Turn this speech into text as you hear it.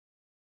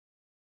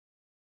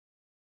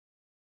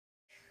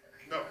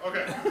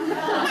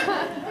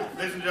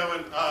Ladies and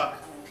gentlemen,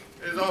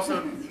 it is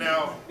also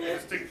now a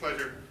distinct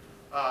pleasure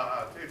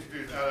to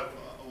introduce out of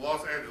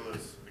Los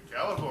Angeles,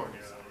 California,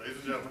 ladies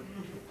and gentlemen,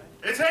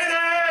 it's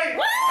Heyday!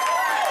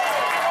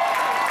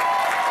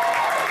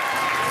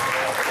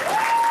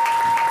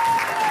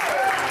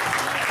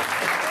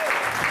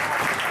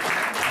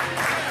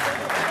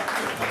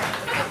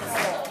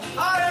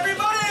 Hi,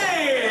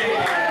 everybody!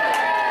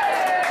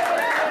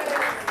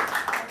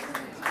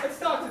 Let's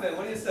talk to them.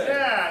 What do you say?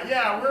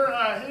 Yeah, we're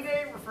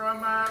Heyday. We're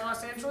from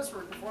Los Angeles.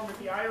 We're performing at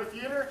the Annoyance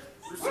Theatre.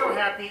 We're so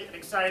happy and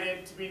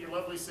excited to be in your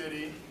lovely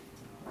city.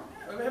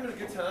 Are we having a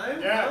good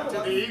time? Yeah,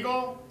 did the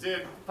Eagle,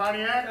 did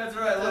Pontiac. That's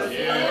right. Let's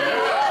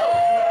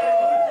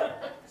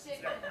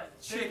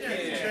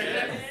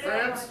Chicken.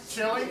 Ribs,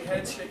 chili.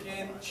 Head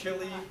chicken,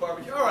 chili,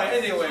 barbecue. All right,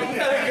 anyway, we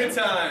had a good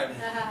time.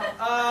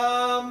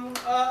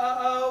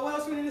 What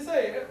else do we need to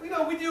say? You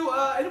know, we do,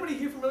 anybody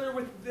here familiar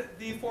with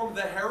the form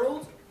The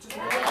Herald? Just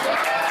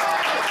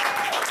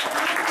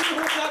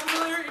not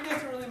familiar, it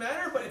doesn't really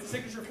matter, but it's a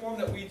signature form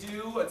that we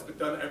do. It's been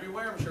done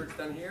everywhere, I'm sure it's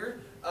done here.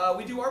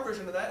 We do our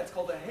version of that, it's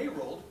called the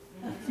Hayrold.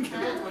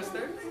 Twist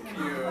there. Thank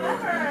you. We're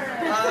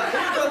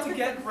about to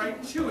get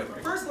right to it.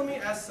 First, let me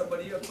ask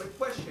somebody a quick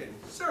question.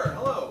 Sir,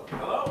 hello.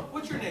 Hello.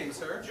 What's your name,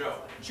 sir? Joe.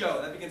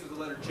 Joe. That begins with the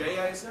letter J,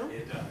 I assume?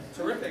 It does.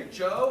 Terrific.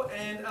 Joe,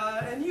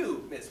 and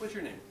you, miss, what's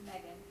your name?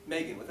 Megan.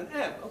 Megan, with an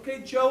M.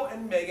 Okay, Joe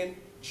and Megan,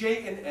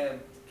 J and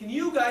M. Can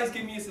you guys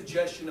give me a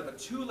suggestion of a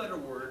two-letter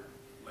word,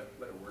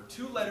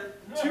 two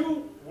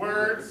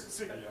words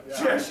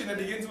suggestion that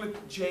begins with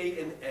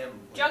J and M?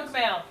 Junk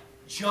mail.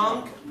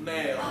 Junk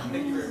mail.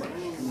 Thank you very much.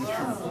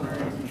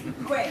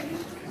 Quick.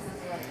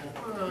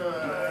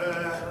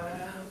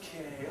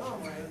 Okay, all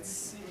right, let's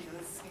see.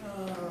 A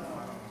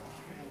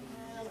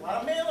lot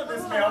of mail in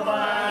this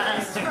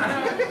mailbox.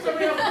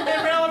 Somebody else put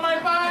their mail in my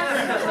box.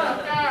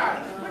 Oh,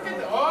 God. Look at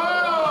the,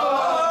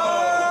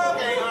 oh!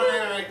 Okay, all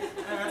right.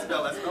 That's a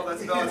bill, that's a bill,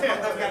 that's a bill, that's a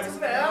bill. That's a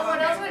bill.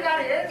 What else we got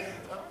here?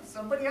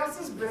 Somebody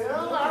else's bill.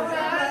 All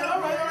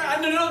right.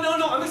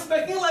 No. I'm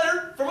expecting a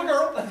letter from a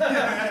girl.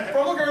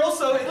 From a girl,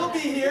 so it'll be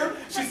here.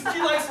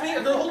 She likes me,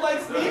 a girl who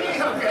likes me.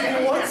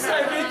 Okay. 1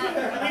 second.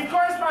 We've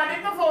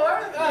corresponded before.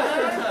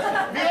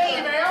 Via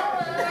email.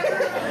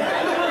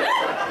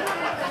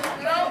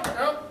 Nope.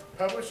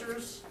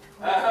 Publishers.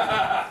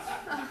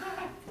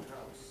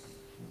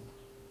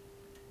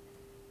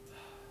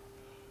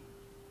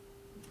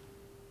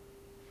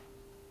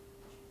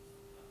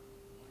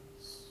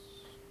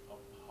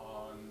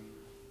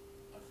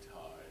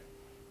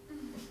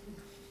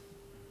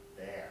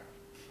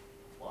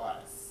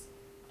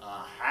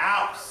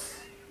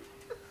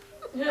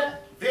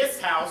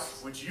 This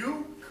house, which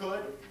you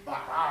could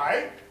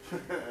buy,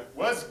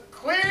 was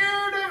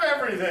cleared of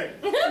everything.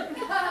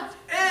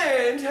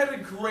 And had a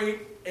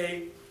great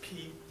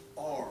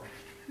APR.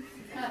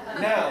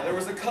 Now, there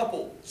was a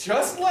couple,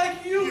 just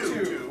like you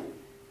two.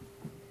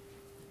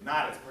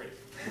 Not as pretty.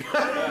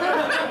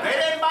 They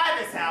didn't buy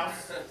this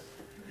house.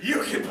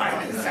 You can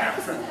buy this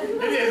house.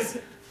 It is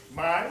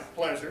my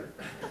pleasure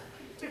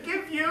to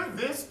give you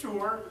this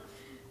tour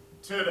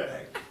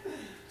today.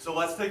 So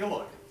let's take a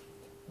look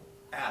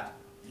at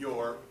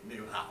your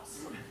new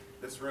house.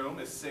 This room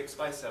is 6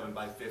 by 7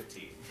 by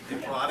 15.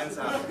 It broadens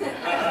out.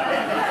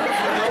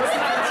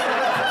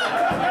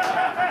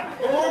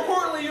 But more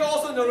importantly, you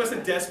also notice a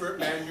desperate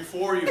man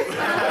before you. I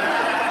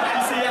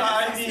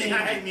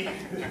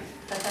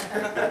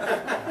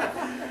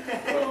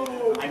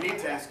need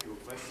to ask you a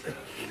question.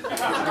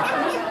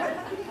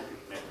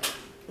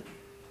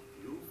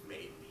 You've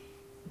made me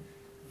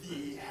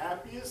the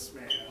happiest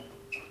man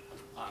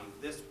on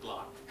this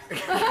block for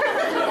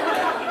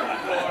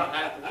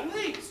at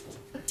least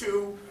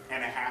 2.5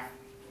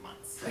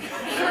 months.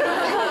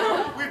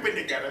 We've been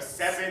together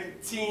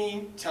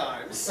 17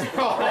 times.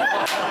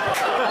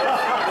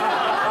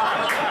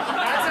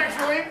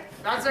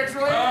 Not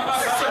sexually.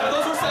 Some of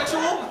those were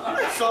sexual,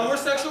 some were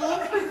sexual,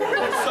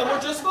 some were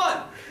just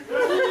fun.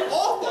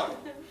 All fun.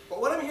 But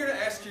what I'm here to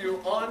ask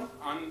you on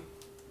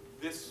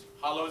This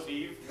Hallows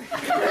Eve.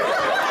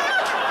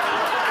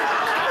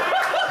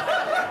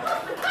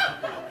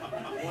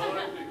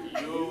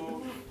 Would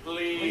you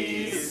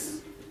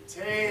please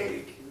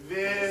take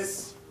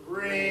this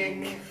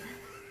ring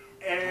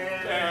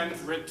and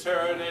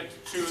return it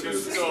to the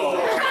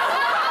store?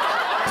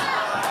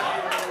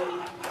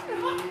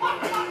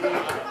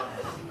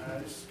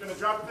 I'm just gonna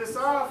drop this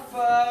off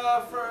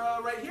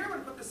right here. I'm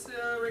gonna put this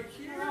right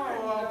here.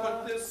 I'll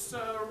put this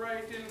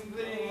right in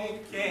the...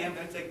 Okay, I'm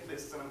gonna take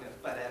this and I'm gonna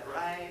put it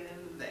right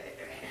in there.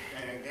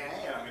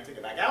 Okay, and I'm gonna take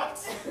it back out.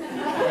 Keep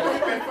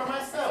it for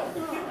myself.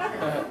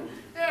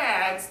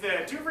 Yeah, it's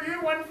the 2 for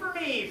you, 1 for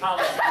me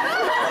policy.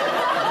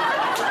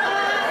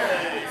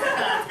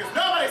 Because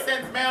nobody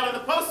sends mail to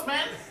the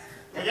postman.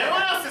 And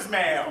everyone else's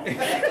mail.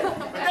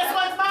 But this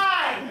one's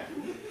mine.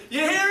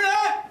 You hear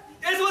that?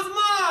 This one's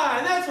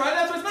mine. That's right.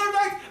 As a matter of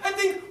fact, I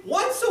think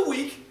once a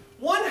week,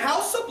 one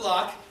house a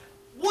block,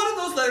 one of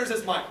those letters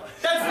is mine.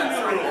 That's the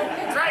new rule.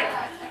 That's right.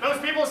 Those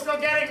people still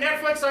getting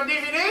Netflix on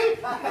DVD?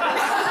 Mine.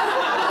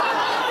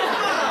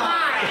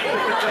 A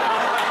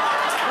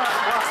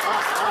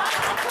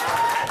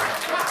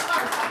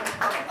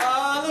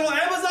little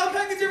Amazon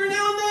package every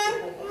now and then?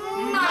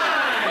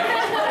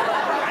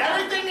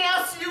 Everything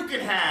else you can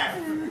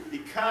have,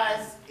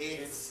 because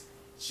it's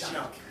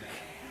junk.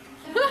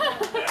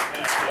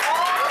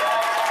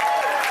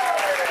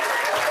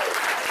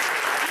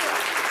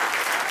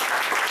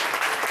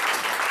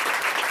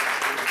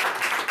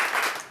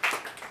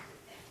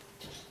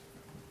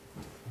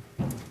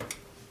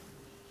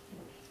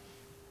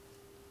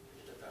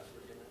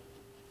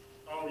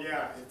 Oh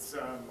yeah, it's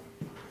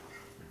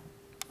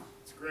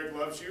Greg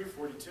Loves You,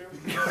 42. You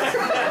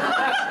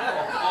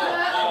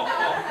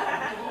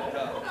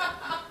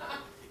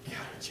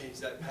gotta change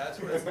that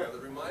password. That's another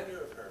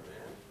reminder of her,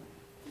 man.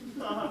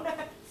 No,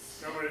 but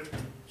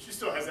she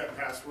still has that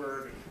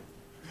password.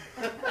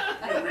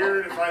 It'd be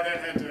weird if I then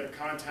had to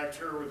contact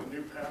her with a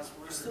new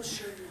password. You still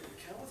share your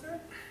account with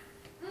her?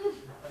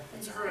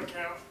 It's her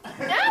account.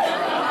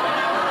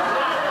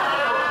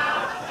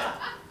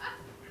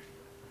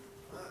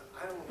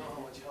 I don't know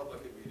how much help I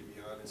could be, to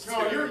be honest.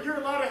 No, you're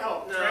a lot of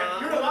help,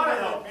 Trent. You're a lot of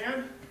help,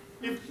 man.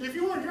 If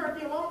you weren't here, I'd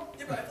be alone.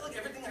 Yeah, but I feel like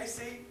everything I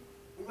say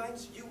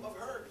reminds you of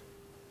her.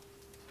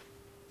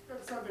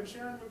 That's something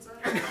Sharon would say.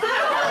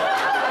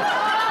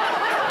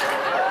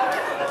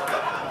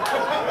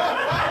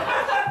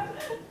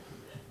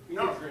 You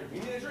need a drink.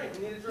 You need a drink.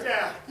 You need a drink.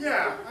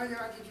 Yeah, I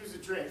could use a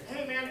drink.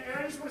 Hey, man, and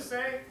I just want to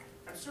say,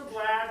 I'm so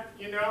glad,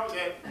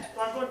 that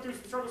while I'm going through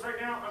some struggles right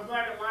now, I'm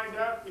glad it lined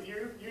up with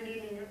you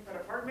needing an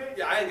apartment.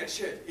 Yeah, I ain't got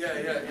shit. Yeah.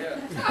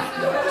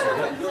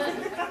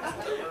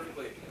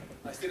 Perfectly.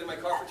 I stayed in my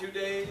car for 2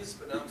 days,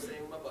 but now I'm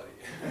staying with my buddy.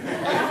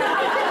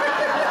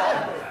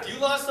 You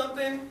lost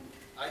something,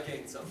 I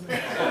gained something.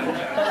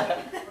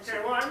 Okay,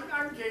 well,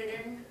 I'm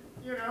gaining,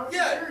 Yeah.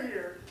 you're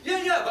here.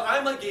 Yeah, but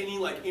I'm like gaining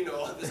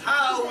this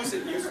house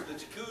and use of the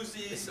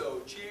jacuzzi,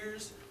 so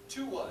cheers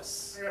to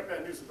us. I got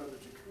bad news about the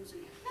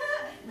jacuzzi.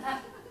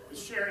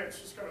 It's Sharon,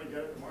 she's coming to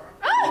get it tomorrow.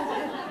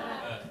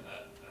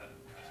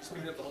 She's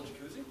cleaning up the whole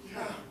jacuzzi?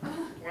 Yeah.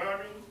 Well, I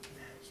mean,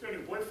 she's got a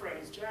new boyfriend,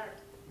 he's Jack.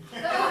 So I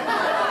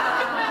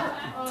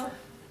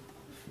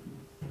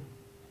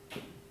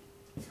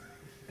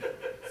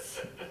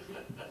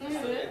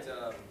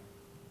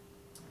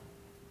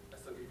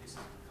still get usage of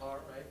the car,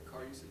 right?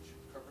 Car usage,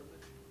 car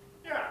privilege.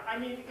 Yeah, I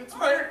mean, it's All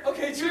right,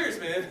 okay, cheers,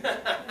 man.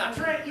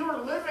 Trent, you were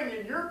living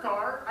in your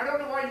car. I don't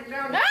know why you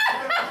now.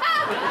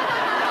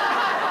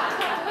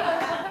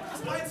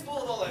 Mine's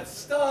full of all that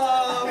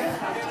stuff, you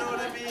know what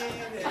I mean?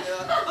 And,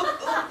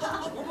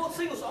 look, we're both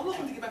single, so I'm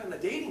looking to get back in the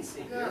dating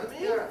scene, you know what I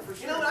mean? Yeah, for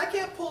sure. You know, I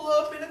can't pull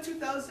up in a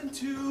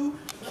 2002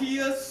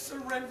 Kia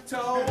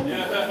Sorento,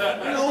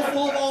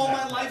 full of all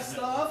my life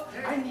stuff.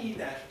 I need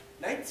that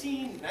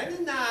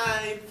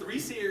 1999 3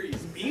 Series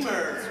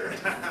Beamer.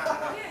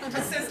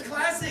 That says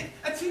classic.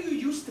 That's who you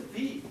used to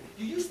be.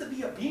 You used to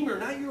be a Beamer,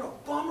 now you're a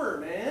bummer,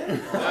 man.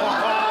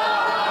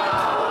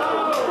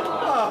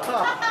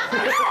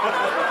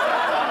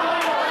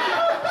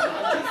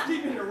 Just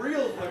keeping it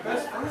real with my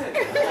best friend.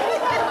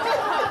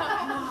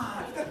 Come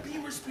on, get that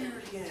Beamer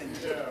spirit again.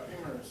 Yeah,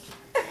 Beamers.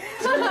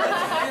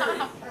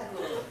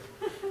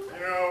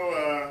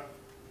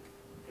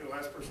 You're the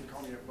last person to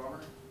call me a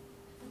bummer.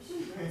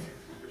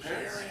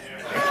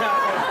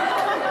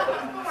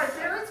 My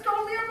parents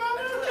call me a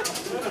bummer?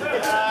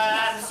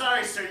 I'm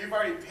sorry, sir. You've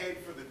already paid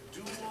for the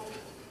dual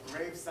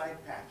graveside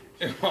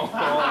package.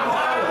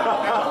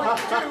 Now,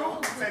 what we do,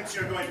 since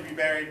you're going to be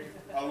buried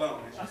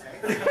alone, as you say,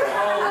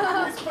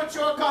 is put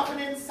your coffin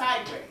in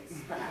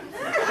sideways, perhaps.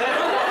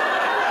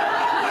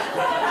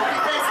 Maybe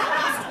facing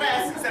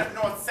east-west instead of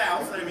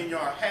north-south, so your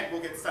head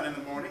will get sun in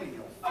the morning and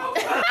you'll feel.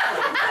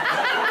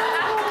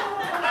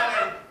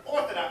 I'm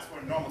orthodox for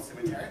a normal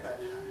cemetery,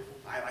 but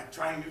I like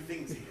trying new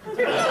things here. Still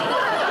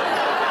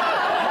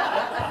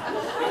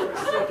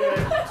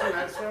get 2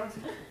 headstones?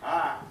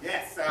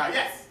 Yes.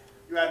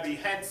 You have the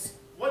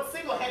what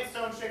single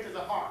headstone shaped as a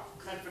heart?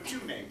 Meant for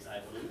 2 names, I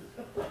believe.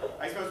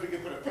 I suppose we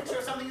could put a picture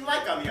of something you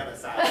like on the other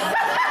side.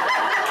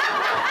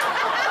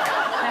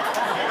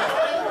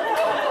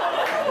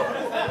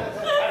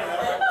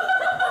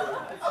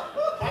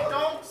 Hot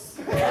dogs?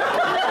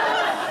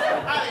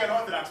 Highly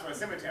unorthodox for a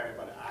cemetery,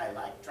 but I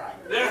like trying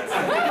them.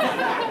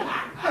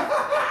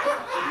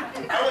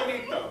 I would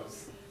need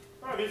those.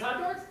 Oh, these hot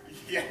dogs?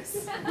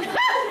 Yes. Where'd you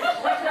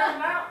have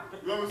them out?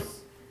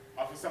 Those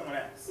are for someone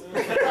else.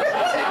 Thank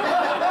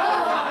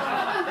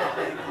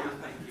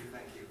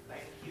you.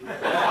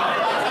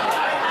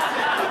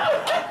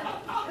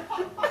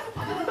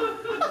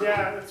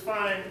 Yeah, that's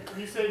fine.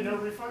 You say no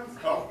refunds?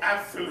 Oh,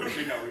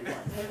 absolutely no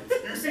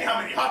refunds. You see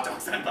how many hot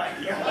dogs I'm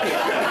buying here. How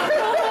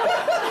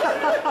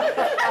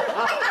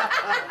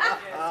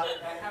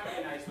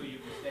many nights will you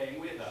be staying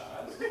with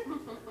us?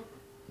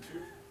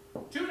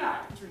 2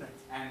 nights. 2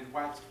 nights. And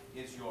what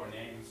is your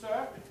name,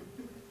 sir?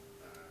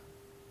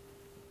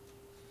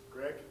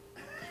 Greg?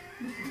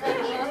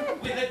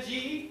 With a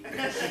G?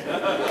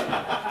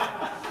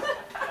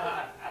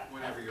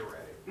 Whenever you're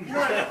ready. You know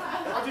what?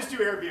 I'll just do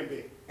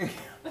Airbnb.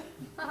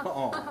 Okay.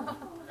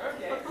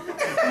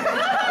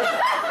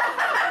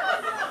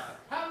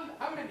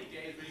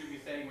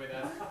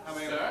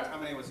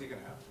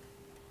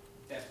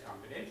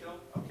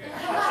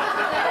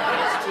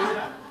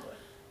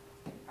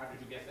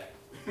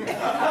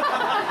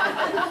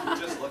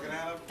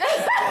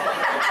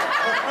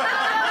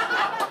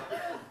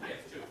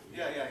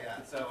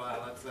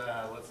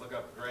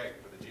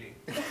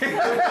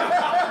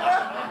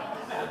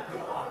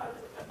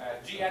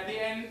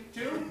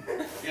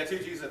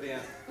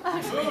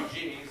 Oh,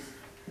 jeez.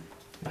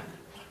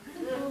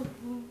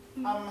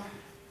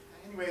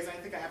 Anyways, I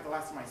think I have the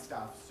last of my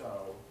stuff,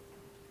 so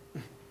I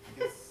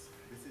guess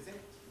this is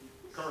it.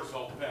 Car's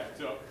all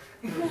packed up.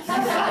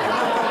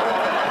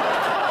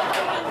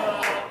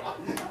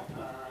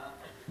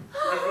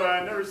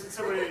 I've never seen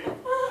somebody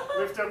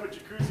lift up a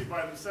jacuzzi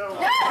by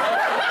themselves.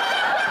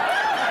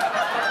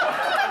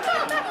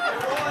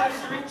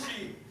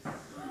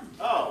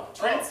 Oh,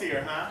 Trent's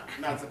here, huh?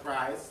 Not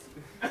surprised.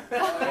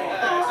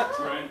 Oh,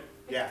 Trent.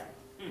 Yeah.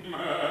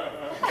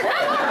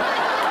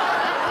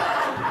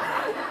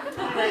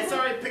 Anyway,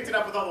 sorry I picked it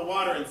up with all the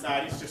water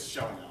inside. He's just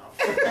showing off.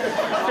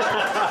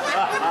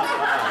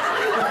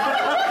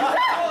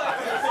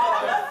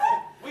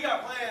 We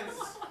got plans.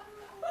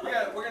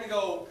 We're gonna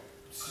go.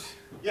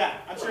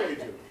 Yeah, I'm sure you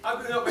do.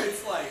 I'm gonna but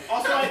it's like.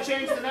 Also, I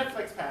changed the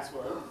Netflix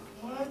password.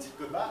 What?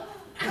 Good luck.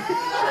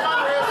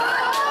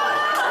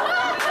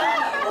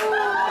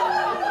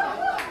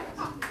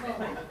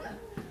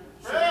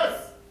 Chris!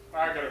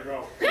 I gotta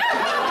go. I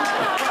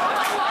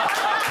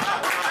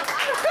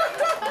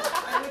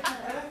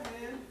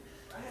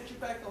had you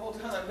back the whole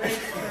time.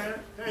 Thanks, man.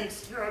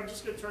 Thanks. Here, I'm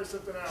just gonna try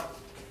something out.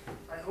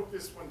 I hope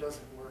this one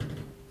doesn't work. It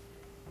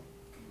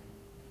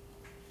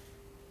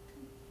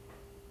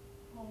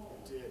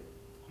did.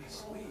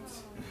 Sweet.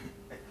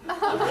 Oh.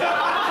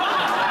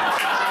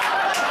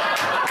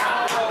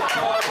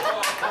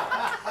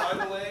 By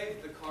the way,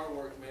 the car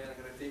worked, man. I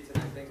got a date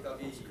tonight. I think that'll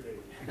be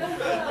Great. Do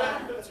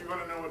you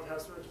want to know what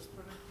password I just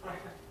put in?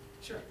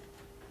 Sure.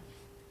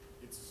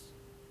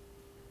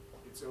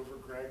 It's over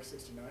Greg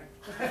 69.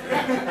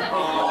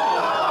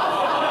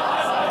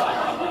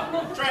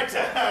 Trent,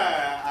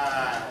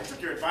 I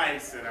took your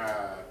advice and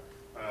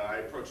I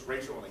approached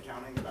Rachel in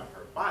accounting about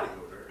her body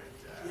odor.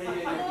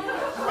 And,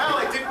 Yeah. well,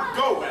 it didn't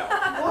go well.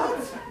 What?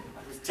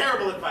 It was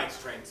terrible advice,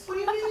 Trent. What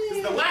do you mean? This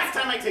is the last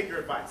time I take your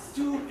advice.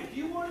 Dude, if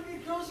you want to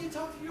get girls, you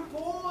talk to your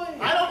boy.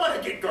 I don't want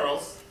to get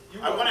girls.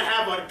 I want to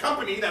have a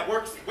company that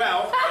works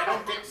well and I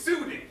don't get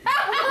sued in.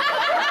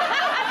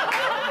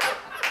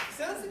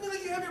 Sounds to me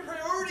like you have your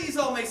priorities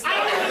all mixed up. I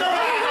don't even know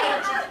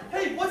how.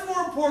 Hey, what's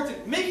more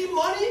important, making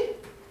money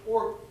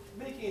or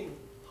making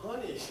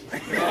honey?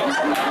 Honey?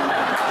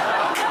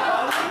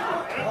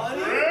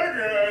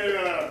 Greg,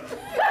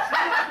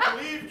 I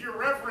believed your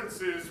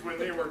references when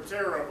they were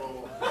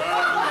terrible. I'm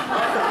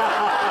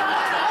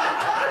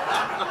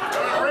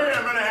afraid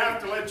I'm going to have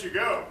to let you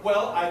go.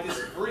 Well, I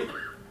disagree.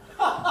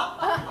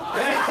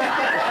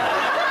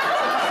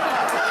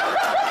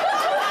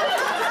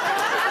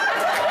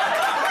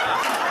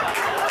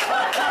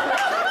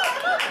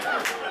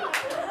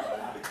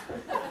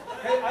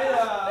 Hey,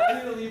 I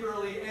need to leave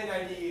early and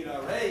I need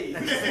a raise.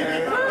 I'm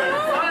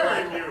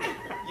firing you.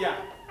 Yeah.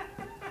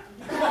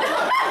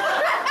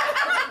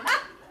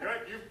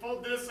 You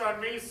pulled this on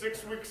me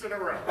 6 weeks in a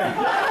row.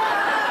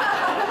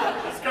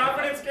 This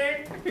confidence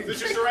game? Is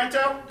this your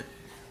Sorrento?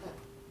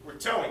 We're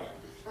towing it.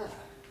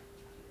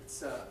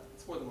 It's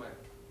more than my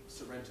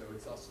Sorrento,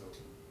 it's also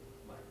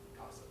my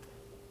casa.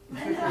 I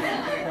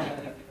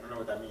don't know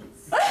what that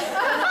means. You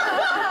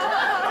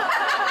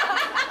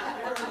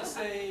ever heard the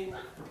saying,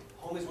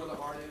 home is where the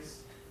heart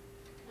is?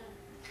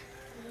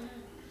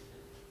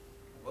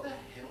 What the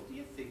hell do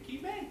you think he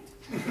meant?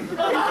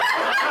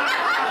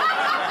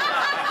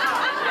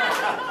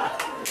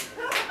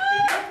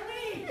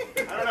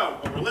 I don't know,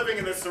 but we're living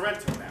in this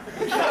Sorrento now.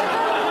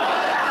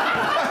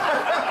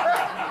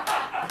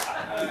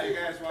 You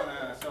guys want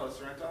to sell a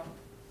Sorrento?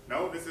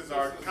 No, this is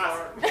our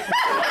casa.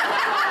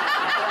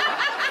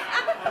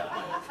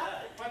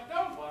 But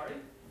don't worry.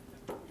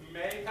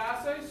 Me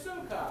casa y su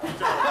casa. What does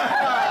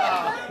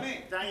that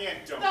mean?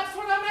 Diane, don't. That's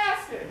what I'm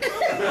asking.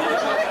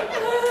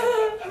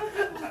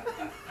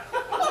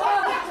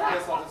 I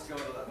guess I'll just go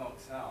to the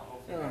hotel.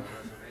 Hopefully I have a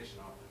reservation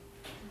off.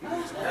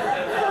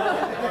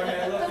 Alright, man,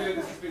 I love you.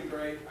 This has been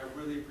great. I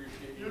really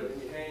appreciate you letting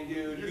me hang,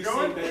 dude. You're You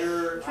going? seem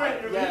better.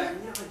 Trent, you're yeah,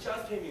 leaving? the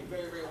job paid me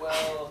very, very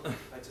well.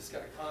 I just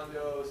got a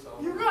condo, so.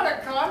 You got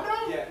a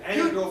condo? Yeah,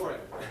 and a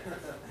girlfriend.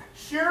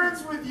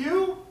 Sharon's with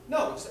you?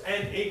 No,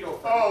 and a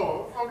girlfriend.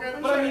 Oh, okay.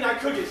 But I mean, I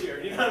could get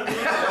Sharon, you know what I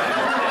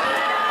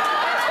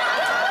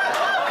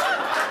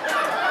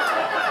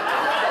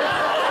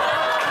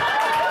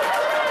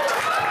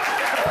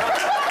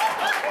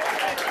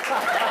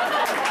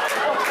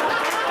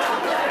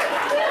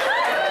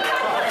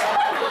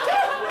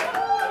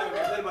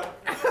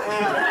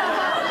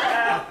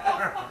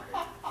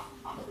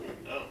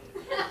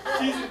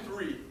Season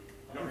 3.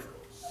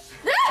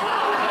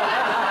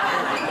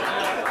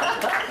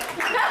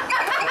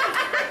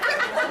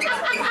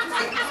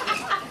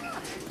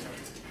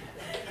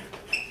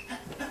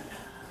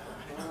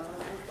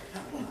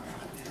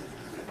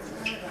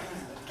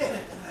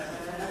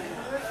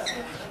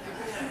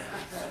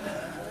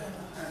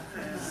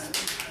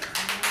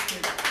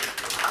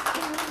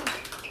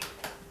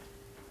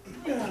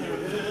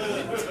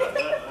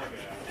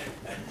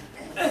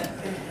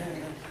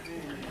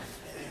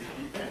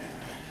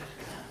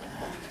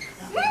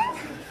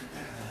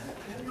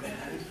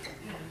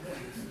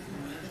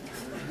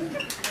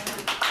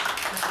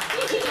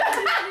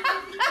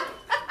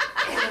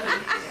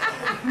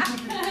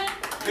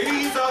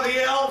 These are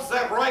the elves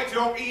that write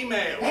your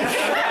emails.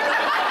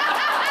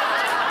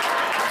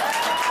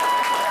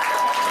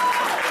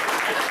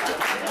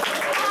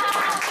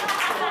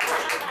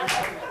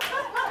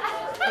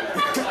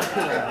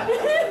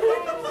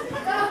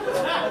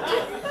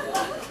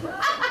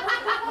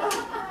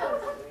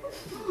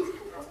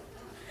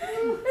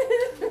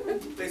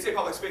 They say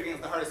public speaking is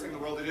the hardest thing in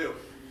the world to do.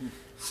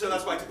 So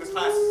that's why I took this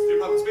class to do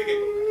public speaking.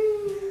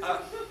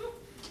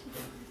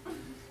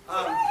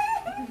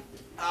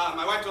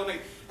 My wife told me,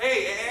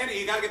 hey, Andy,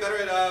 you gotta get better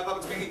at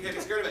public speaking. You can't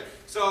be scared of it.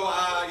 So,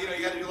 you know,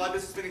 you gotta do a lot of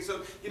business meetings.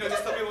 So, you know,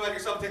 just tell people about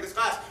yourself and take this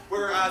class.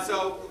 Where,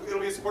 so it'll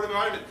be a supportive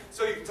environment.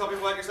 So you can tell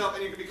people about yourself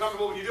and you can be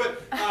comfortable when you do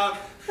it.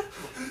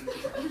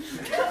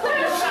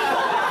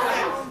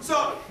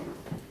 So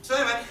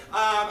anyway,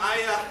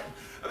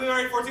 I've been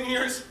married 14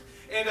 years.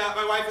 And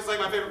my wife is like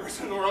my favorite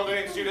person in the world. Her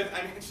name's Judith.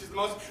 I mean, she's the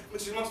most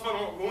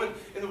fun woman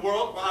in the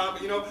world.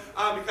 You know,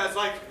 because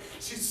like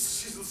she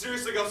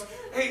seriously goes,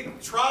 "Hey,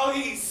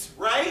 trolleys,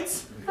 right?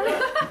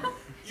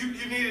 you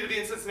needed to be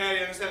in Cincinnati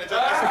to understand the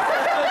joke."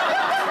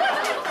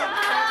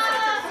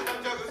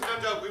 This is a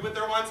dumb joke. We went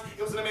there once.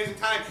 It was an amazing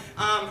time.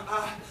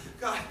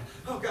 God,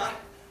 oh God,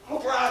 oh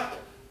God.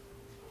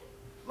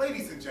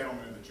 Ladies and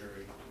gentlemen of the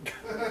jury.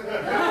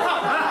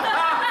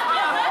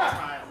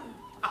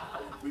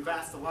 We've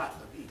asked a lot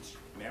of each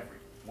and every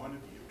one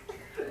of you.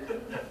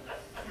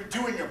 You're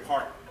doing your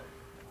part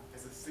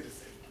as a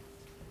citizen.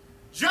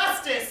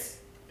 Justice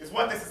is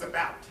what this is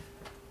about.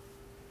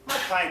 My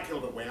client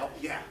killed a whale.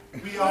 Yeah,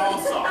 we all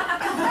saw it.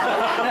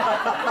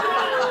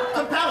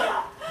 Compelling.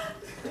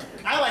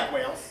 I like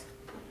whales.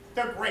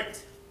 They're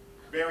great.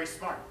 Very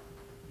smart.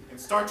 In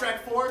Star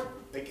Trek 4,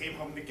 they came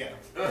home to get him.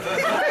 This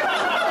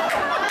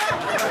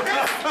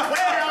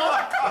whale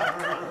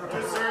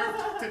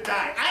deserved to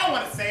die. I don't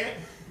want to say it.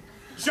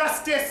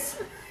 Justice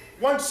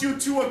wants you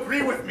to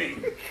agree with me.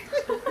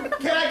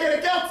 Can I get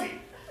a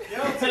guilty?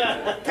 Guilty. Can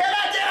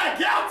I get a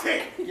guilty?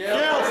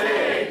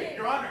 Guilty.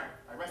 Your Honor,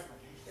 I rest my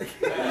case.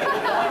 That's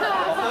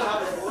not how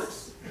this works.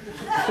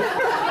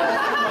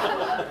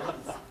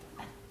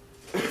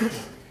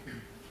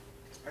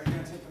 Are you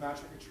going to take them out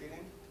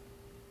trick-or-treating?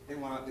 They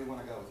want to go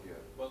with you.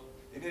 Well,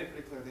 They made it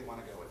pretty clear they want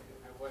to go with you.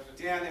 I wasn't.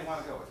 Dan, they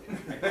want to go with you.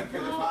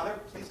 You're the father?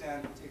 Please,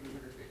 Dan, take them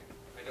trick-or-treating.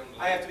 I don't.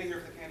 I have to be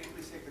here for the candy.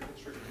 Please take the kids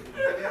trick-or-treating.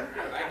 Dan,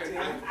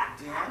 Dan,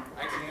 do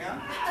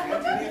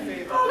me a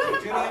favor.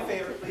 Do me a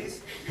favor, please.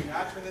 Do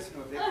not turn this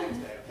into a big thing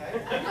today, okay?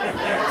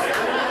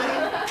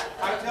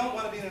 I don't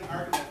want to be in an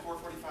argument at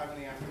 4:45 in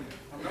the afternoon.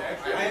 Okay?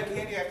 I have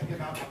candy I have to give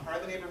out. I'm part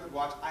of the neighborhood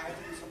watch. I have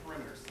to do some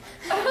perimeters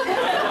tonight.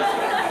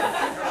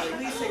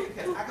 Please take the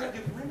kids. I got to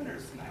do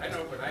perimeters tonight. I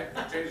know, but I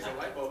changed the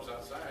light bulbs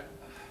outside.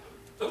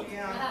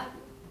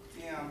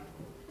 Dan,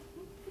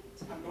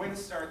 I'm going to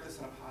start this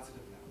on a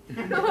positive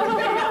note.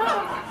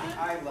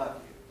 I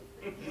love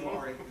you. You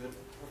are a good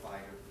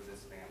provider for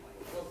this family.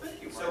 Well,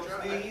 thank you, So Marcia.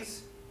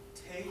 please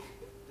take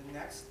the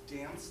next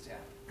damn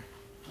step.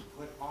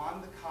 Put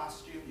on the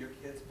costume your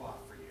kids bought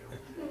for you.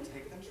 And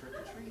take them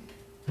trick-or-treating.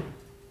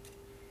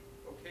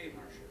 Okay,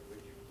 Marcia,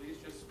 would you please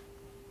just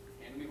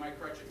hand me my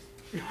crutches?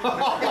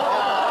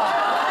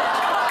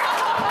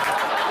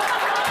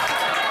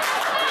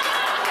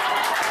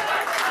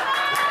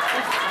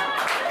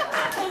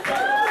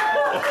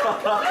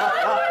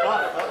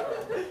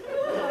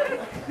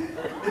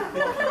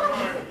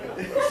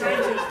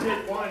 Shouldn't just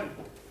take one.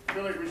 I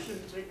feel like we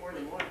shouldn't take more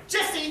than one.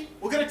 Jesse,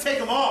 we're gonna take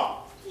them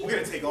all. We're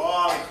gonna take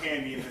all the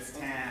candy in this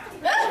town.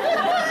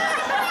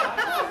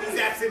 These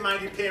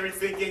absent-minded parents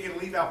think they can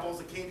leave out bowls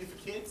of candy for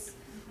kids?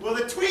 Well,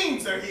 the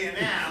tweens are here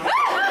now.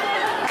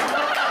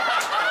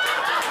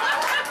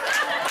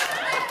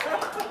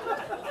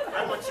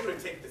 I want you to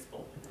take this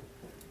bowl.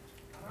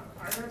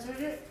 I'm gonna take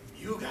it.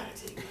 You gotta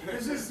take it.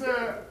 This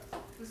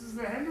is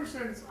the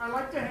Hendersons. I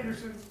like the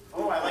Hendersons.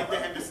 Oh, I like the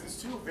Hendersons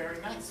too. Very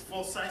nice.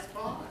 Full-size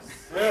bars.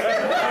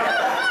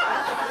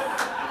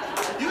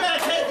 You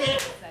gotta take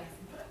it.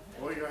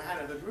 Or you're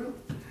out of the group.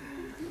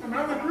 I'm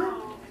out of the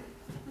group.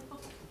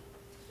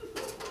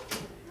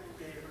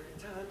 Favorite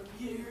time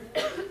of year.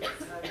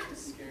 Time to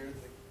scare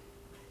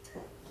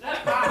the. Hey,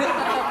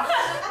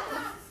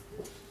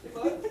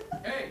 bud.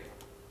 Hey,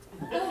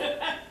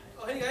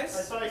 Oh, hey guys.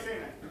 I saw you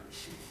saying that.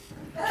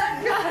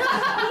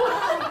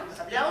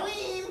 Happy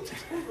Halloween.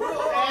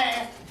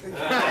 Hey.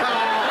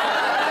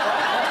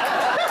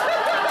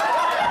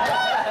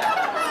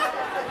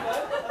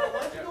 Why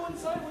don't you go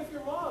inside with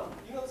your mom?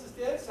 You know, this is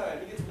Dad's time.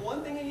 He gets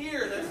one thing a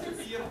year. That's to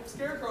be a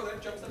scarecrow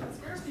that jumps up and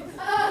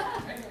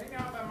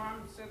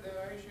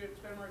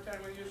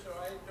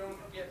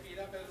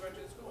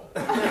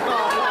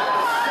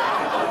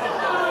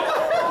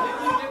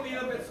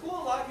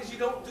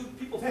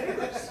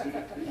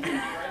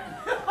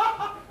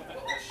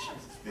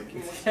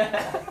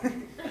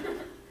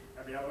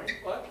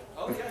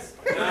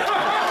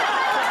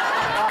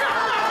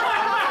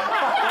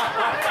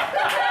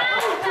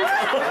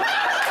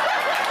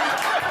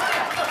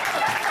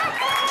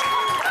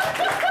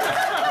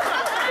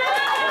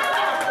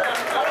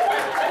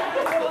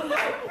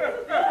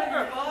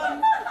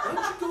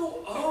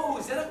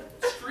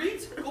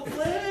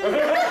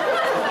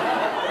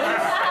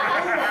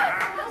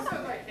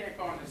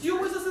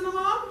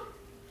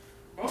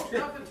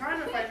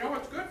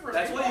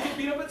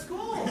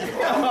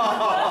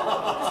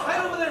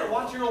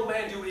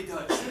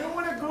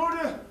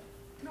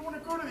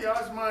the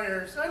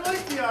Osmeyers. I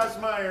like the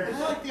Osmeyers. I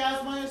like the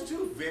Osmeyers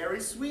too. Very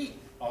sweet.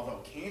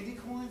 Although candy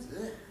corns,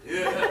 ugh.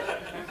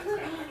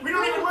 We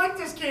don't even like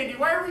this candy.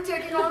 Why are we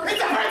taking all this?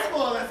 It's the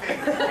principle of the thing.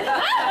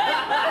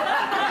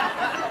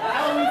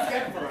 Halloween's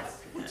dead for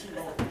us. We're too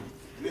old.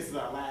 And this is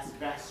our last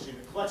bastion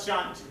to clutch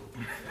onto.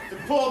 To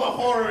pull the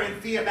horror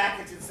and fear back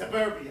into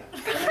suburbia.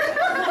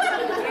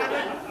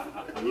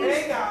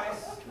 Hey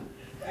guys,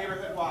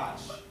 neighborhood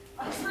watch.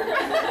 I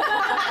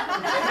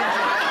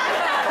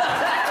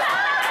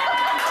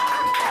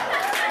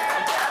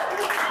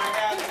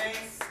got a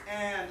mace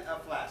and a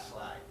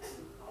flashlight.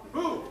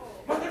 Ooh,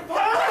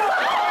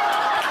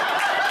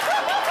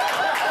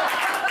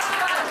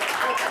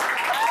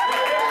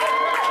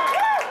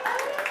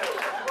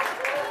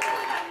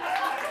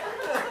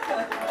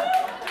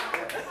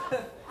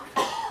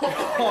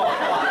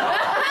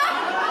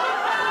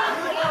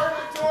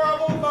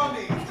 Adorable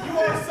mummy. You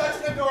are such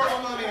an adorable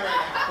mummy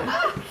right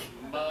now.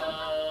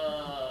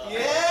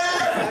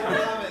 Yes, I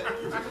love it.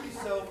 I'm gonna be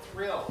so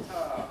thrilled.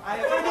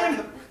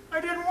 I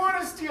didn't want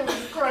to steal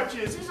his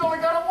crutches. He's only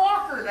got a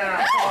walker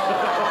now.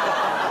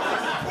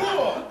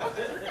 cool.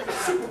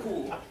 Super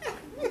cool.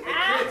 Hey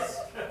kids,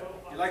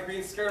 you like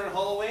being scared on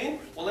Halloween?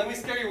 Well, let me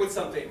scare you with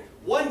something.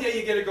 One day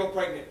you get a girl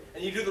pregnant,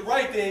 and you do the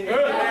right thing, and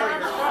you marry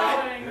her.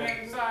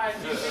 Okay?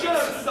 Shut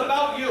up, this is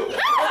about you.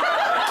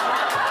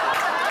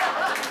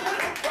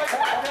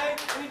 Okay?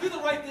 And you do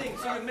the right thing,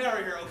 so you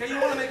marry her, okay? You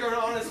want to make her an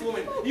honest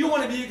woman. You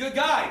want to be a good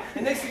guy.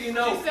 And next thing you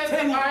know, She says the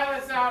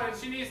pilot's out and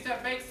she needs to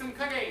bake some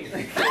cookies.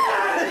 next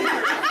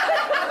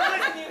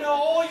thing you know,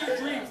 all your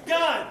dreams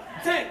gone.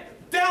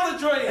 Down the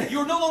drain.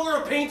 You're no longer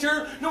a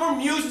painter, no more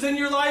muses in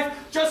your life.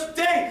 Just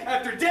day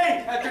after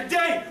day after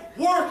day.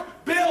 Work,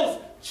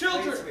 bills,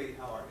 children. Hey, sweetie,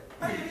 how are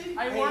you?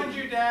 I warned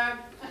you, Dad.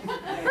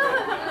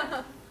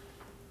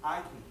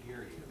 I can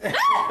hear you.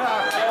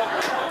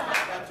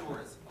 That door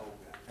is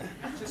open.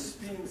 Just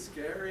being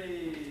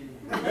scary.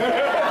 Would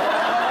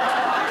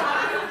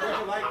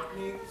you like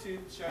me to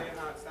show you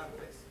how it's done,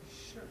 please?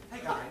 Sure.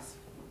 Hey guys,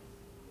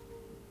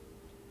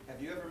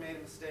 have you ever made a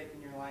mistake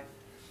in your life,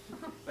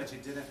 but you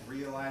didn't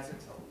realize it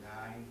till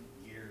 9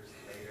 years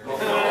later?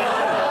 That's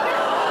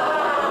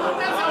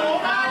how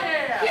old I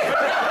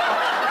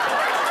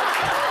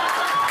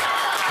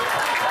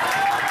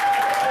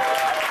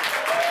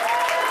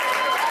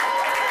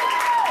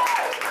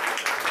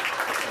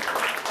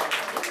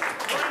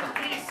One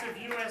piece of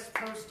U.S.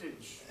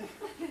 postage.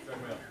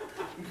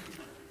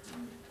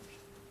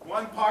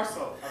 One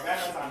parcel of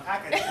Amazon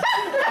package.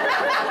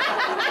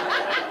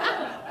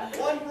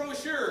 One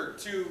brochure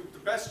to the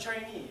best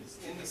Chinese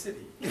in the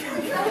city.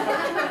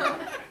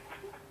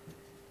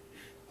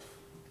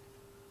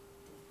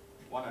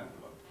 One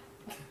envelope.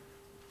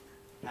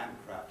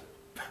 Handcrafted.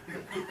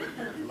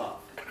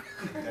 Love.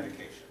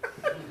 Dedication.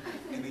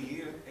 In the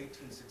year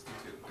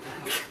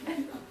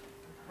 1862.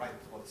 Right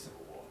before the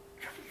Civil War.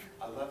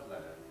 A love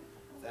letter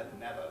that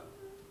never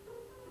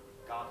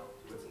got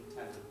to its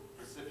intended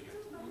recipient.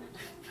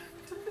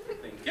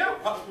 Thank you.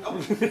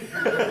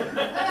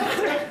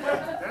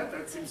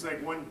 That seems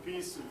like one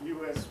piece of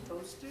U.S.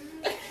 postage.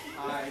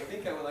 I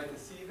think I would like to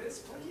see this,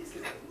 please.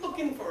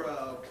 Looking for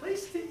a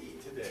place to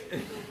eat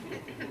today.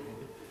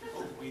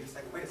 Oh, wait a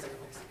second.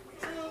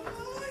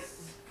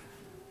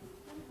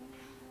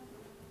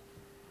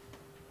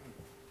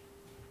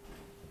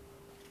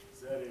 Is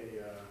that a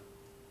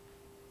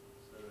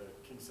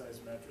king-size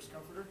mattress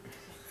comforter?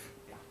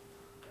 Yeah.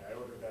 I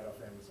ordered that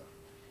off Amazon.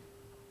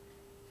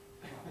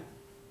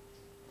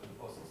 The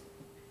postal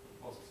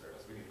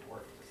service, we need to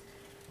work.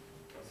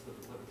 Let's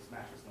deliver this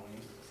mattress. No one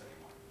uses this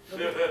anymore.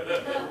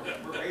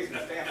 We're raising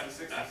stamps to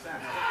 60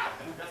 cents.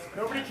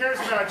 Nobody cares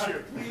about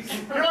you.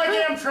 You're like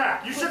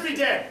Amtrak. You should be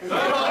dead.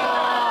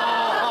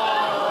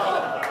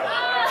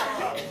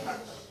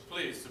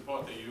 Please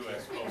support the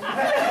U.S. Post.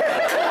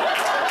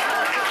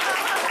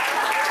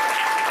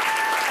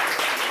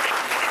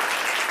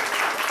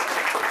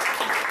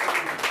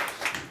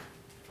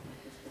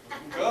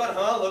 Good,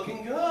 huh?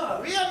 Looking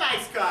good. Real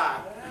nice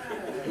car.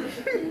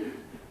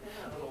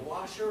 A little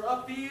washer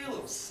uppy, a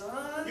little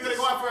sun. You gonna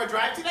go out for a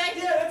drive today?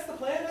 Yeah, that's the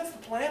plan. That's the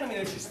plan. I mean,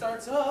 if she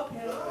starts up, you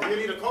know. You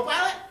need a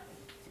co-pilot?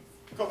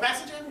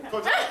 Co-passenger?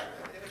 Co-driver?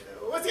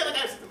 What's the other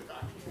guy sitting in the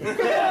car?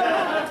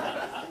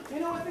 You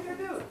know, I think I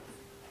do.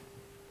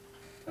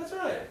 That's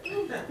right.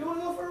 You want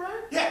to go for a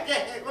ride? Yeah.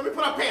 Let me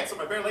put on pants so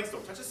my bare legs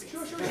don't touch the seat.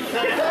 Sure. Let's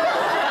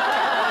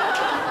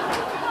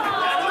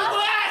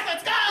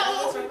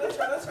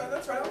go!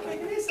 That's right. Okay,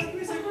 give me a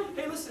second.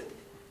 Hey, listen,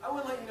 I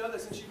want to let you know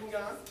that since you've been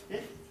gone,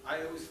 Yeah.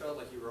 I always felt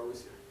like you were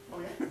always here. Oh,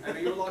 yeah? I know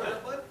you were locked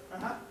up, bud,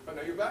 Uh-huh. but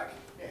now you're back.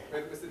 Yeah. We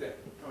haven't missed a day.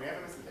 Oh, we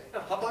haven't missed a day.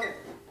 Now, hop on in.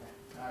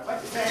 I'd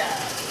like to say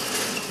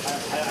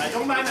I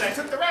don't mind that I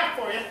took the rap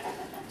for you.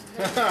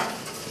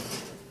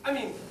 I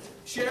mean,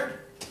 shared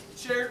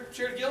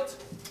guilt.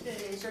 Yeah,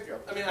 sure, Joe.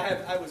 I mean,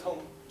 I was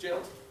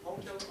jailed,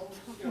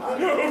 you know.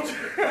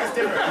 That's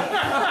different.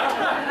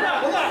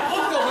 Look,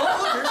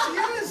 here she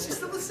is. She's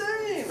still the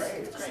same.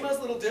 Great, it's great. Smells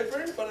a little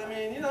different, but I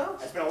mean, you know.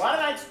 I spent a lot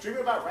of nights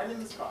dreaming about renting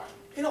this car.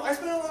 You know, I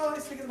spent a lot of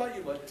nights thinking about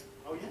you, bud.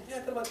 Oh, yeah? Yeah, I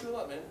thought about you a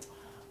lot, man.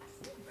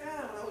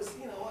 Yeah, when I was, I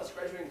was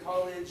graduating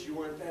college, you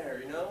weren't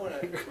there, When I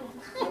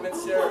met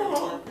Sarah, you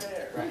weren't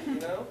there, right,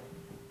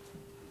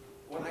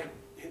 When I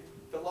hit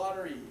the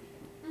lottery,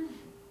 you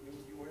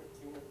weren't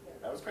there.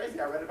 That was crazy.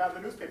 I read about it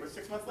in the newspaper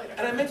 6 months later.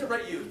 And I meant to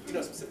write you,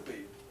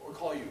 specifically, or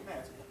call you,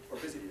 or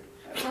visit you.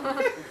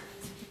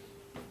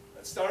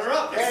 Let's start her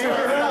up.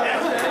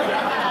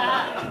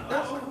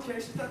 Oh, okay,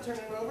 she's not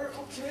turning over.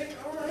 Okay,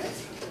 all right.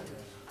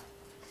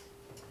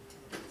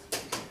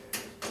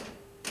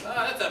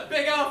 That's a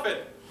big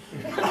outfit.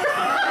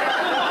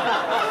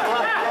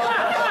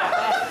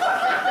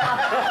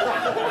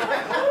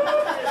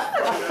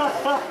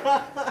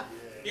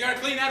 You gonna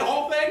clean that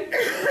whole thing?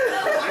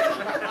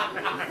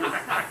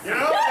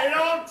 They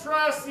don't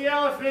trust the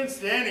elephants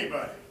to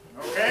anybody,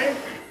 okay?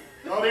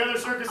 All the other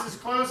circuses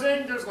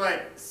closing, there's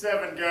like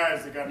 7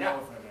 guys that got an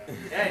elephant out.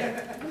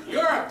 Hey,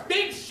 you're a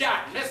big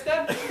shot,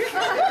 mister.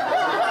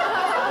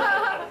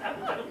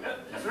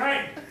 That's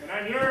right, and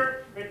I'm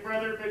your big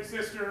brother, big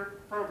sister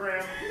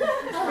program.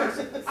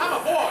 I'm a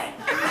boy.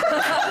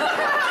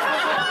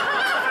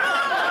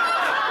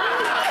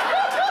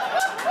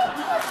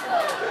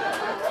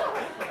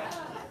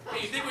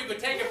 Hey, you think we could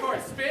take it for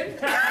a spin?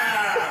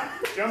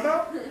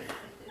 Jumbo?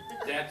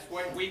 That's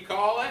what we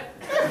call it.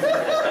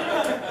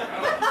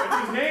 What's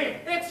his name?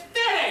 It's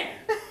fitting.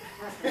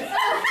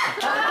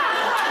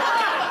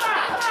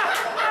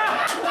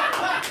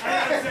 I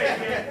gotta say,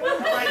 kid, I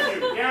like you.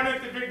 Down at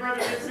the big brother,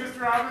 big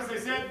sister office, they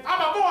said,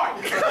 I'm a boy.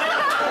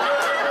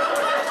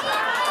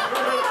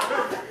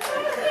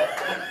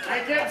 I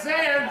kept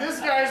saying, this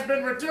guy's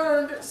been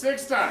returned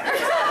 6 times. I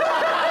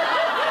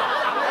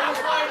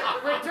was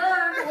like,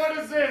 returned? What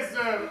is this,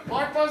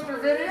 Blockbuster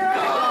Video?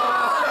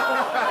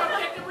 Don't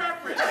get the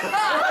reference.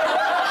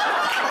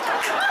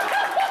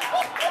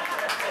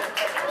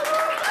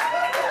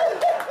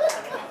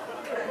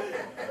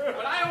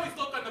 But I always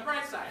look on the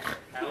bright side.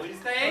 At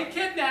least they ain't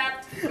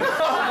kidnapped.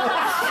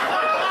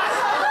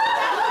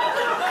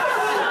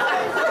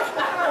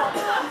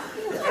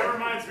 That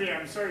reminds me,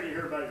 I'm sorry to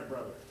hear about your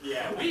brother.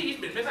 Yeah, he's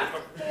been missing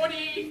for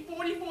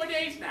 44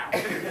 days now.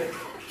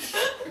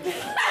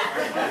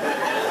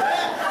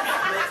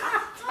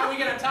 How we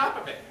get on top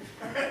of it?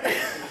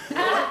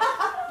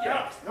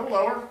 Yeah, no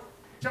lower.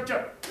 Jump,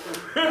 jump.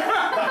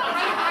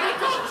 How do you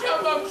call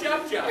Jumbo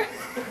Jump Jump?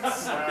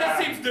 That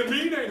seems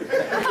demeaning.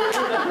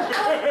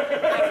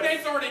 His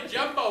name's already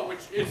Jumbo,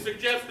 which is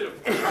suggestive.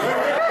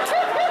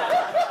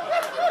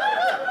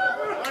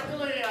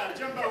 Luckily,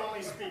 Jumbo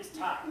only speaks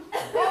Thai.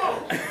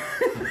 Oh!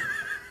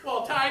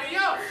 Well, tidy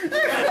up.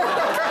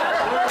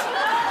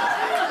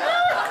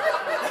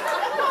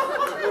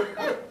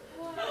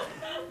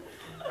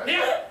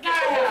 Yeah. No!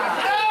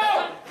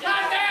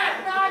 Not that!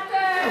 Not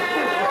that!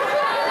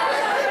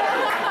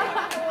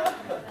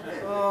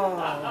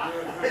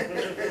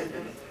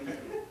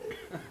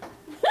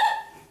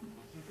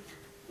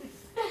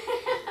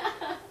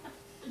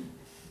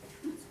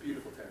 It's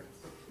beautiful, Terrence.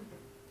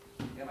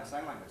 Yeah, my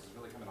sign language is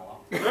really coming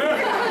along.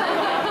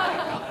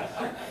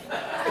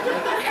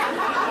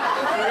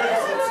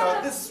 It's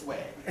this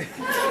way.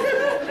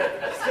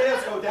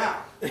 Stairs go down.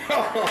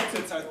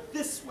 Exits are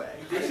this way.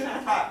 They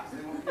shouldn't cut,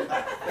 they won't get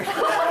back.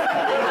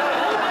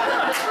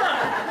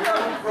 You're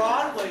on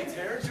Broadway,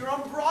 Terrence. You're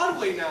on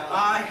Broadway now.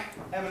 I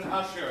am an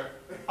usher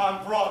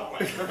on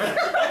Broadway.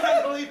 I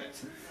can't believe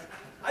it.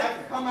 I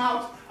come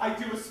out, I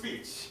do a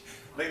speech.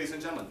 Ladies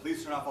and gentlemen,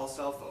 please turn off all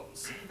cell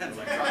phones and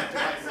electronic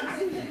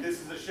devices.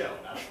 This is a show,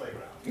 not a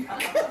playground.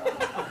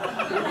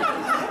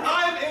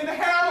 I'm in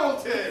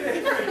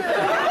Hamilton!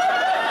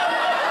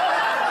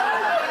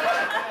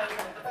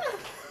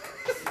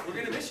 We're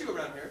going to miss you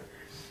around here.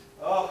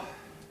 Oh,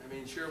 I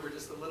mean, sure, we're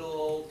just a little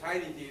old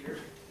tiny theater,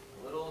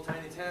 a little old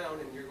tiny town,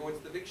 and you're going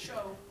to the big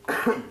show.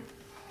 We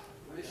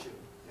miss you.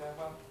 yeah,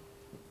 well,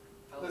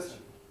 I'll listen.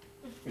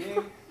 Being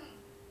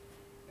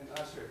an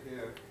usher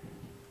here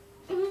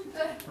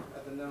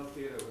at the No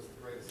Theater was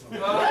the greatest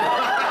moment.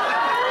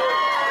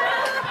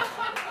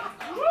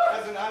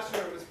 As an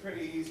usher, it was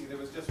pretty easy. There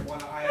was just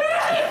one aisle.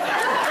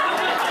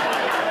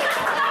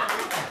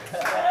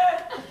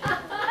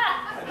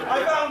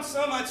 I found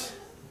so much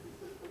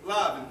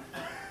love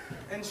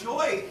and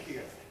joy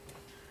here.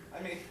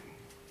 I mean,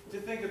 to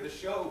think of the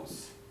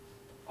shows,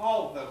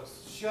 all of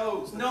those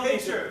shows, the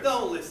pictures.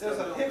 Don't listen. There's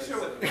a picture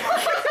with.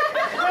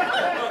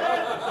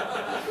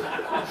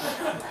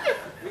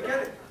 We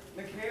get it.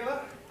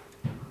 Michaela,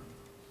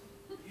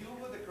 you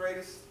were the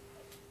greatest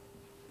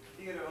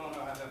theater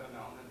owner I've ever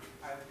known, and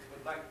I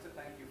would like to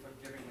thank you for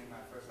giving me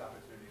my first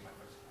opportunity, my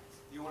first chance.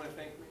 You want to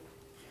thank me?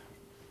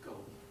 Go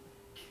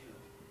kill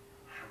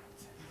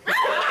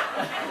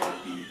Hamilton.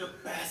 Be the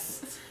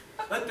best.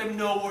 Let them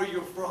know where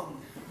you're from.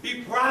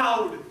 Be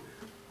proud.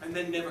 And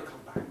then never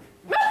come back.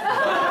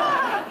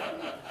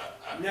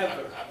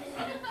 Never.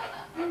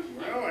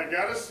 Well, I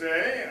gotta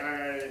say,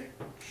 I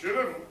should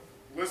have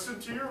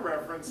listened to your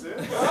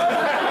references.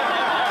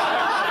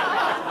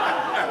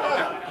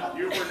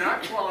 You were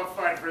not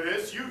qualified for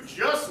this. You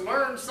just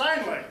learned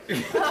sign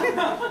language.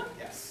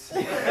 Yes.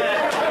 It's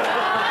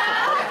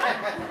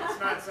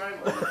not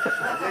sign language.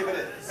 believe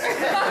it is.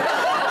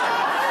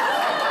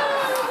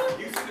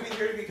 You seem to be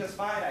here to be just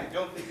fine. I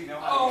don't think you know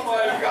how. Oh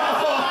my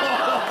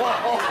God!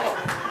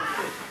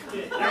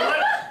 You know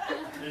what?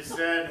 He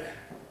said,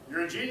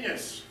 you're a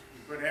genius.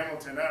 You put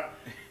Hamilton up.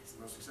 It's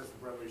the most successful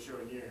Broadway show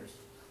in years.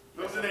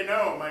 Little do they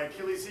know, my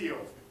Achilles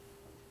heel.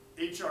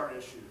 HR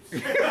issues. I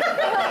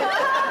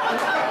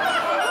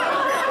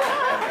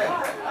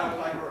would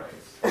like a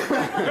raise. It's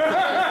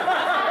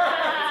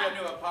a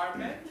new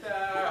apartment. I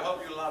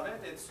hope you love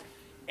it. It's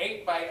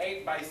 8 by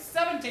 8 by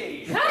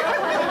 17. So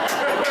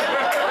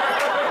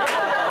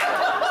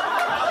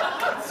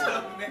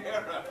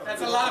narrow.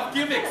 That's a lot of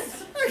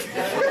gimmicks.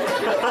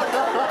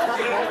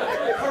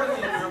 Pardon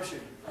the interruption.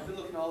 I've been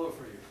looking all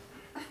over you.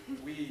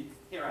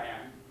 Here I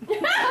am.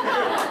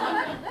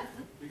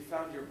 We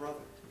found your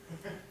brother.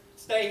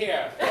 Stay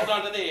here. Hold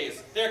on to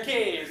these. They're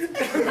keys. The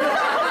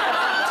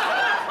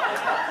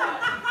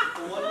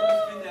one who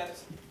was kidnapped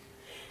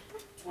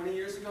 20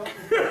 years ago?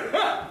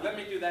 Let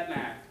me do that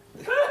now.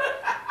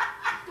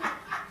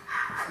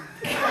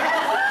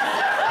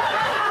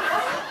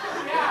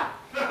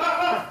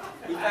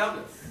 We found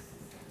him.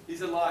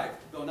 He's alive,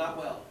 though not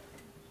well.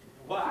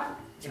 What?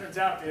 Turns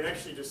out they had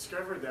actually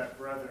discovered that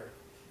brother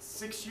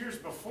 6 years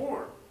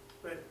before,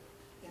 but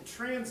in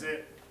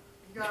transit,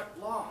 he got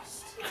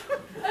lost.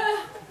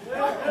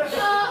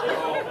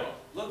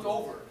 Looked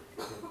over.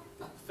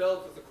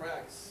 Fell through the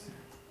cracks.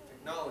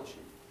 Acknowledged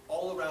you.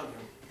 All around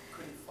him.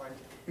 Couldn't find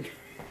him.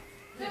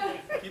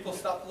 People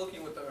stopped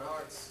looking with their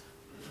hearts.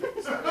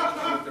 Started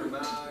looking with their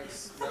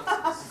mouths.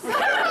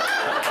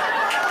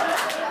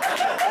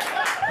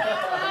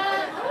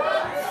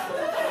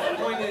 The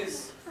point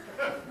is,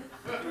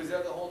 he was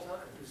there the whole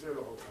time. He was there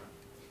the whole time.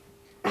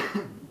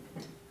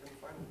 Couldn't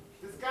find him.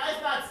 This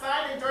guy's not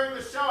signing during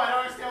the show. I don't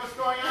understand what's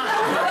going on.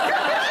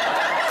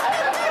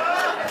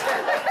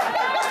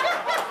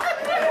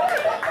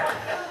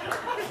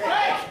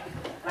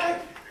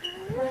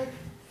 Greg!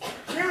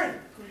 Karen!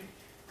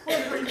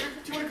 Greg,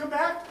 do you want to come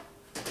back?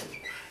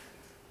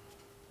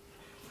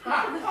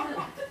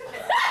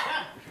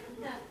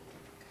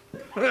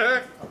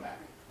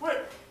 What?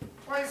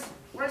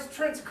 Why is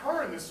Trent's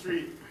car in the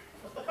street?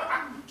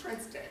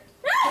 Trent's dead.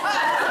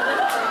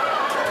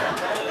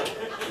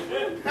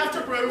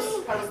 After Bruce,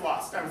 I was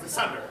lost. I was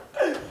asunder.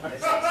 And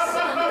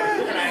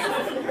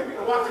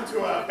I walked into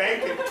a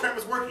bank and Trent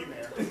was working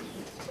there.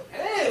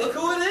 Hey, look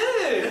who it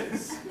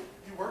is!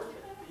 You work?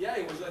 Yeah,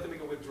 would you like to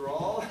make a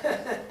withdrawal?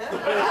 Behind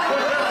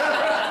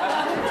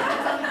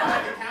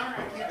the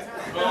counter, I can't tell.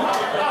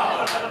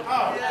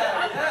 Oh.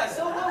 Yeah.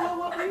 So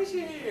what brings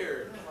you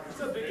here? What's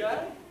up, big guy?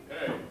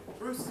 Hey,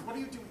 Bruce, what are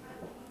you doing?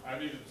 I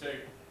need to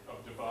take a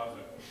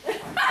deposit.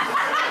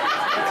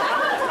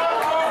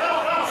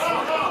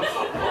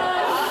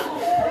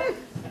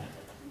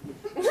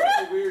 It's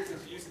really weird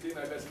since you used to be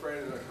my best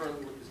friend and I'm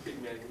currently with this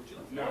big man. Would you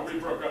like to No, we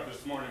broke up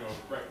this morning over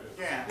breakfast.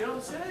 Yeah. You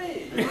don't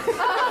say.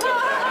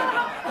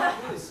 I'm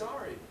really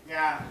sorry.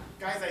 Yeah.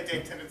 Guys I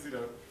date tendency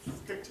to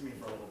stick to me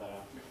for a little bit.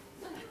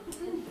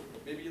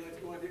 Maybe you'd like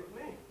to go on a date with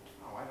me.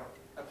 Oh, I don't.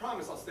 I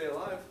promise I'll stay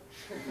alive.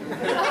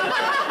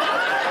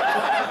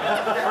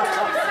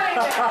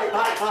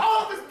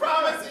 All of his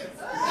promises!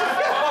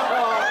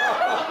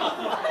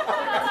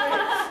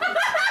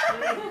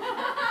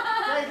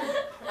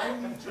 I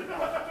need to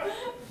know.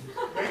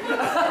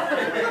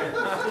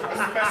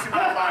 Especially my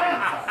body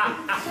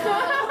inside.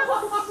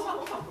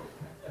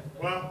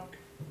 Well,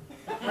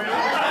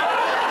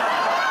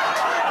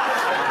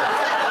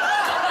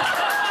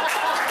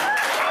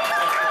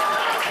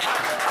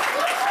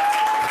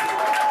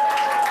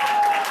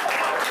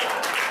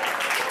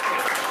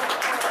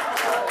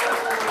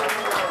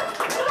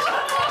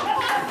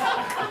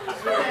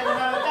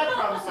 that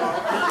problem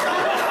solved.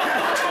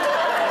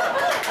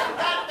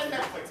 That's the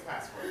Netflix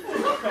password.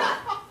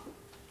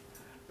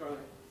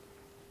 Darling.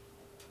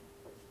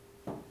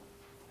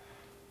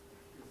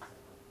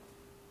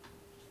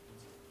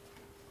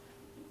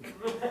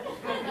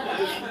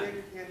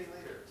 Candy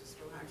later. Just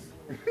relax.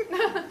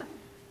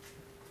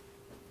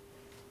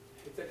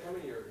 It's that time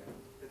of year again.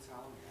 It's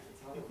Halloween.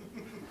 It's Halloween.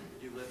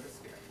 You live to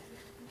scare.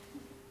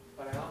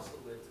 But I also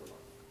live to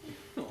love.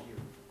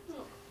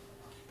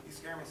 You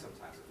scare me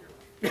sometimes with your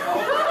laugh.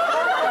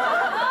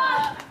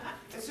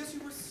 It's just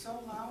you were so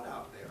loud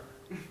out there.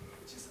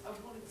 It's just, I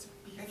wanted to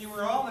be. And you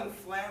were all in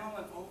flannel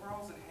and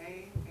overalls and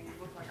hay, and you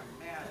looked like a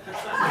man.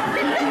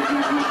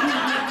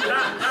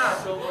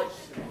 So much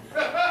so.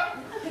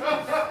 You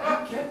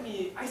get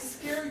me. I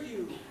scare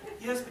you.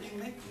 Yes, but you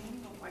make me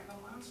look like a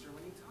monster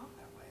when you talk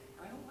that way.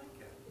 I don't like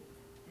it.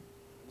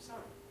 I'm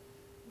sorry.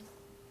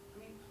 I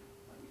mean,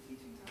 what are you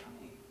teaching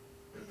Tommy?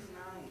 He's 9.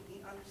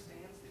 He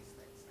understands these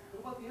things now.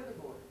 What about the other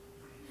boy?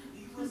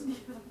 He was...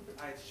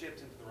 I had shipped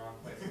into the wrong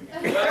place.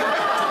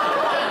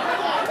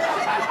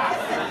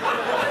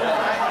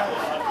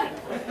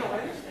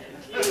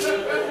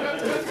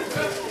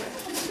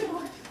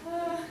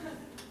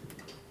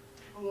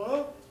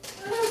 Hello?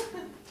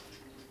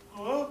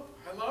 Hello?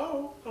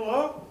 Hello?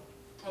 Hello?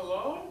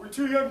 Hello? We're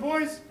two young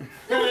boys.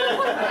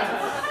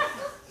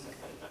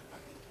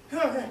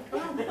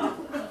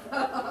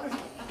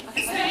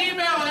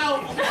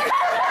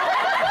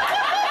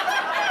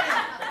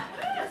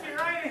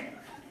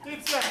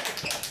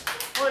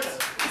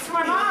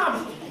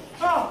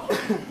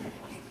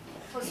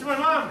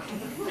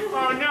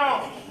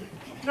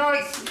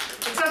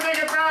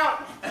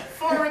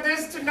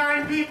 to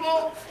 9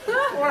 people,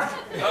 or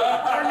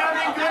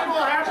nothing good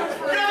will happen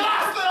for you. Your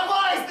lost little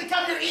boys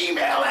become your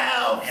email elves.